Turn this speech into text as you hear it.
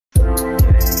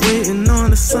Sitting on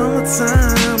the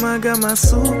summertime, I got my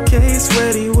suitcase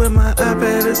ready with my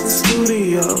iPad as the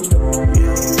studio.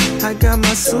 I got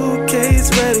my suitcase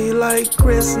ready like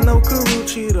Chris, no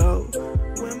Carucci though.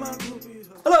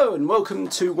 Hello and welcome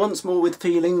to Once More with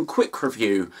Feeling quick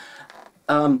review.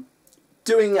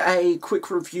 Doing a quick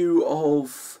review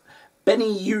of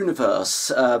Benny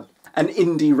Universe, an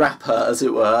indie rapper as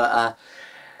it were.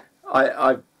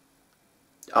 I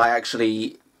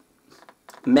actually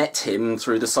met him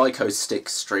through the Psycho Stick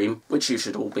stream, which you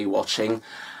should all be watching.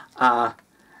 I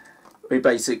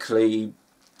basically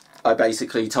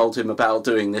told him about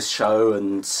doing this show,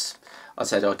 and I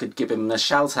said I could give him a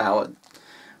shout out.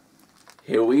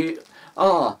 Here we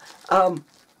are,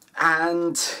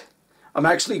 and I'm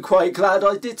actually quite glad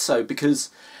I did so,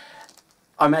 because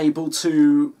I'm able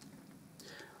to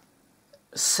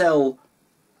sell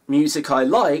music I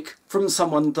like from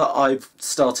someone that I've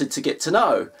started to get to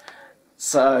know.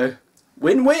 So,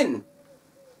 win-win.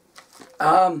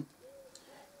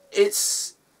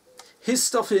 His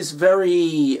stuff is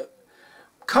very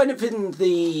kind of in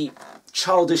the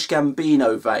Childish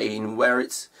Gambino vein, where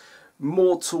it's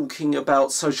more talking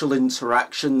about social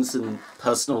interactions and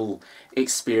personal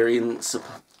experience,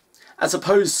 as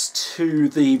opposed to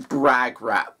the brag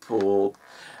rap or,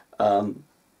 you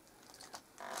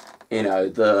know,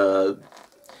 the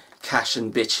cash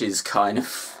and bitches kind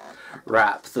of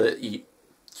rap that you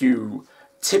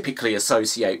typically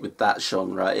associate with that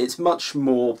genre. It's much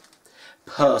more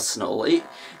personal,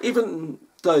 even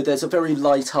though there's a very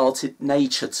light-hearted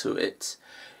nature to it.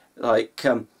 Like,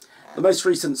 the most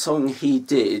recent song he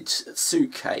did,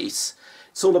 Suitcase,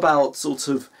 it's all about sort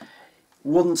of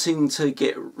wanting to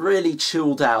get really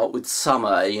chilled out with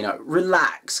summer, you know,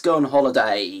 relax, go on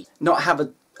holiday, not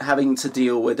having to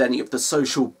deal with any of the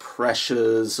social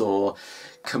pressures or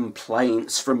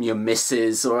complaints from your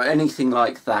missus or anything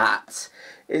like that.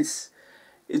 It's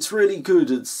really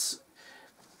good. It's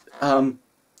the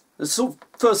sort of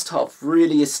first half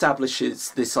really establishes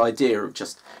this idea of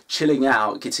just chilling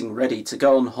out, getting ready to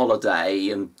go on holiday,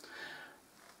 and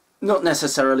not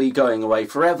necessarily going away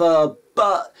forever,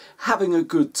 but having a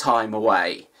good time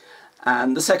away.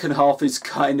 And the second half is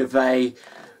kind of a,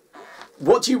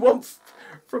 what do you want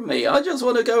from me? I just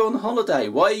want to go on holiday.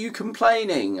 Why are you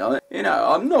complaining? You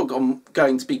know, I'm not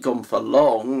going to be gone for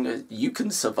long. You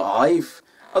can survive.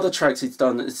 Other tracks he's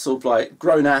done is sort of like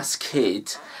Grown Ass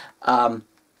Kid. Now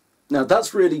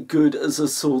that's really good as a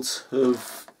sort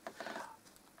of,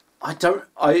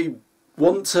 I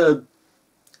want to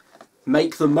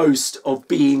make the most of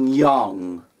being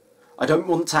young. I don't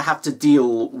want to have to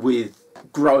deal with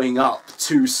growing up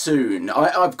too soon.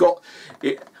 I've got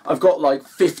like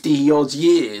 50 odd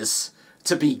years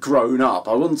to be grown up.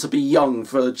 I want to be young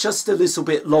for just a little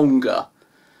bit longer.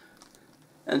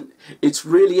 And it's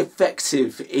really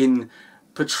effective in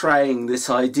portraying this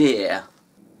idea.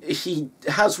 He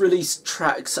has released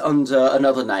tracks under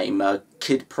another name,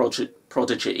 Kid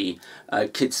Prodigy,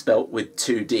 Kid spelt with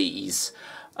 2 Ds.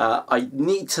 I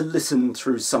need to listen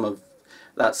through some of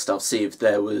that stuff, see if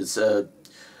there was a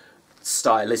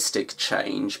stylistic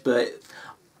change, but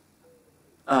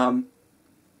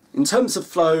in terms of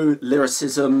flow,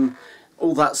 lyricism,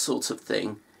 all that sort of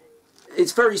thing,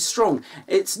 it's very strong.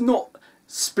 It's not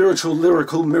spiritual,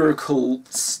 lyrical, miracle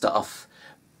stuff,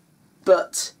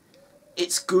 but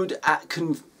it's good at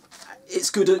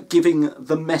giving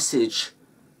the message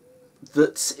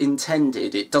that's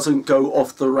intended. It doesn't go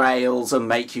off the rails and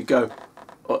make you go,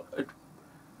 oh,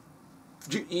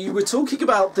 you were talking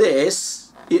about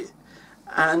this,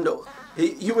 and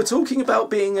you were talking about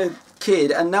being a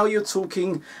kid, and now you're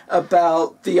talking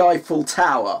about the Eiffel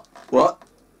Tower. What?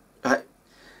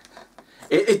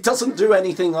 It doesn't do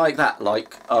anything like that,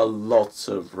 like a lot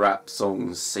of rap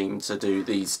songs seem to do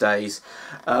these days.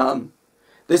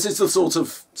 This is the sort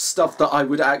of stuff that I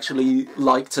would actually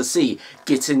like to see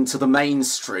get into the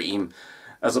mainstream,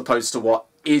 as opposed to what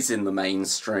is in the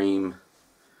mainstream.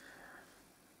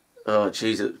 Oh,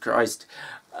 Jesus Christ.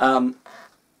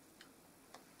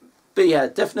 But yeah,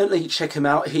 definitely check him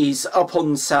out. He's up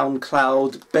on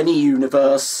SoundCloud, Benny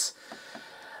Universe.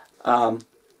 As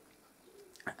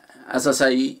I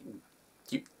say,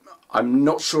 I'm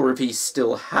not sure if he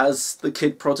still has the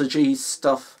Kid Prodigy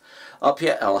stuff up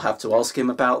yet. I'll have to ask him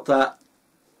about that.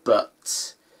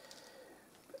 But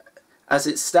as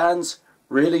it stands,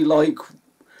 really like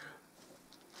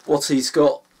what he's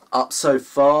got up so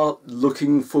far.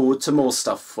 Looking forward to more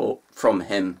stuff from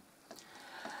him.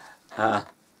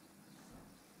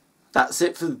 That's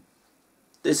it for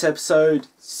this episode.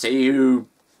 See you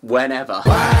whenever.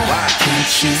 Why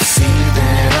can't you see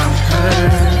that I'm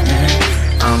hurting?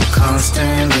 I'm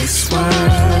constantly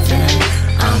swerving.